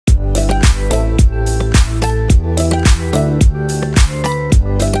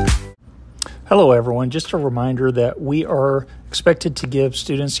Hello everyone, just a reminder that we are expected to give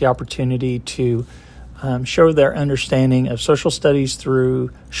students the opportunity to show their understanding of social studies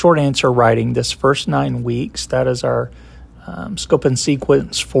through short answer writing this first 9 weeks. That is our scope and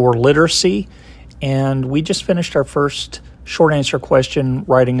sequence for literacy, and we just finished our first short answer question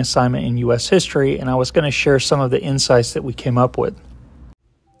writing assignment in U.S. history, and I was going to share some of the insights that we came up with.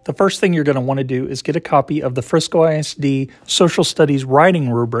 The first thing you're going to want to do is get a copy of the Frisco ISD Social Studies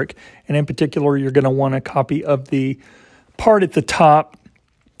Writing Rubric, and in particular, you're going to want a copy of the part at the top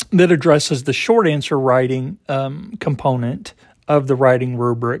that addresses the short answer writing component of the writing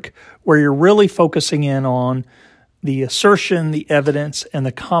rubric, where you're really focusing in on the assertion, the evidence, and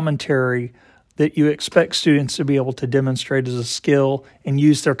the commentary that you expect students to be able to demonstrate as a skill and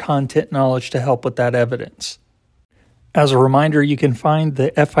use their content knowledge to help with that evidence. As a reminder, you can find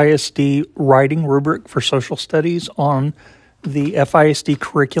the FISD Writing Rubric for Social Studies on the FISD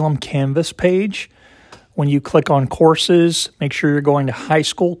Curriculum Canvas page. When you click on Courses, make sure you're going to High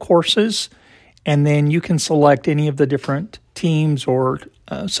School Courses, and then you can select any of the different teams or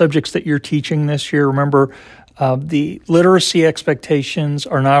subjects that you're teaching this year. Remember, the literacy expectations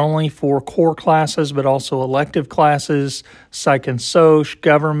are not only for core classes, but also elective classes, Psych and Soc,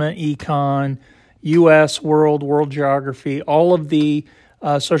 Government, Econ, U.S., World Geography. All of the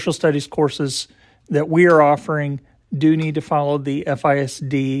social studies courses that we are offering do need to follow the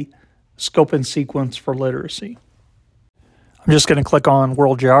FISD scope and sequence for literacy. I'm just going to click on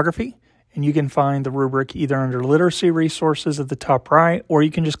World Geography, and you can find the rubric either under Literacy Resources at the top right, or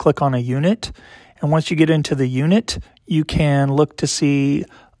you can just click on a unit. And once you get into the unit, you can look to see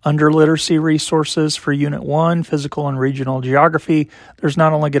under Literacy Resources for Unit 1, Physical and Regional Geography, there's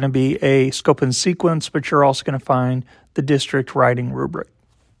not only going to be a scope and sequence, but you're also going to find the district writing rubric.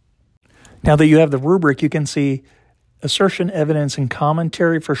 Now that you have the rubric, you can see assertion, evidence, and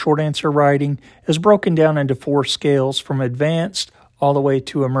commentary for short answer writing is broken down into 4 scales from advanced all the way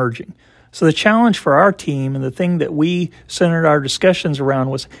to emerging. So the challenge for our team and the thing that we centered our discussions around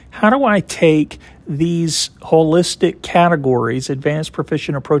was, how do I take these holistic categories, advanced,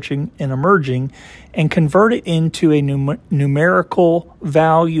 proficient, approaching, and emerging, and convert it into a numerical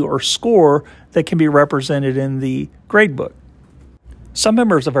value or score that can be represented in the gradebook? Some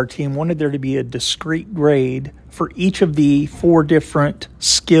members of our team wanted there to be a discrete grade for each of the 4 different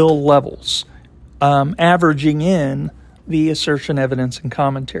skill levels, averaging in the assertion, evidence, and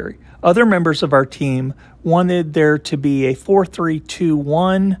commentary. Other members of our team wanted there to be a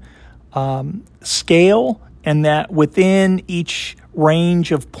 4-3-2-1 scale, and that within each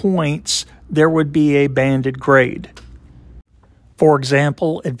range of points, there would be a banded grade. For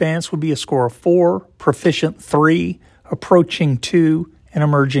example, advanced would be a score of 4, proficient 3, approaching 2, and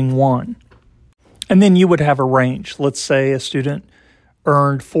emerging 1. And then you would have a range. Let's say a student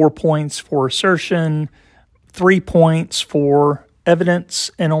earned 4 points for assertion, 3 points for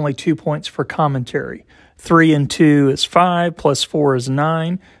evidence, and only 2 points for commentary. 3 and 2 is 5, plus 4 is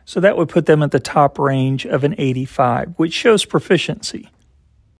 9, so that would put them at the top range of an 85, which shows proficiency.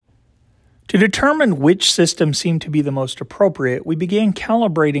 To determine which system seemed to be the most appropriate, we began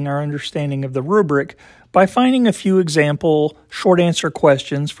calibrating our understanding of the rubric by finding a few example short answer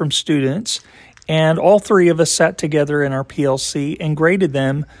questions from students, and all 3 of us sat together in our PLC and graded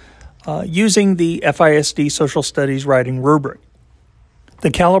them using the FISD Social Studies Writing Rubric. The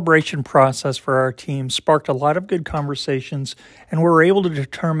calibration process for our team sparked a lot of good conversations, and we were able to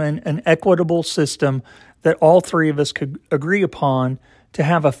determine an equitable system that all 3 of us could agree upon to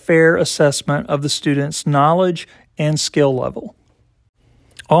have a fair assessment of the students' knowledge and skill level.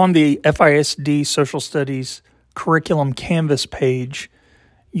 On the FISD Social Studies Curriculum Canvas page,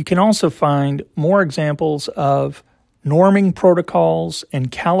 you can also find more examples of norming protocols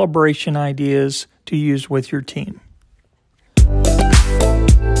and calibration ideas to use with your team.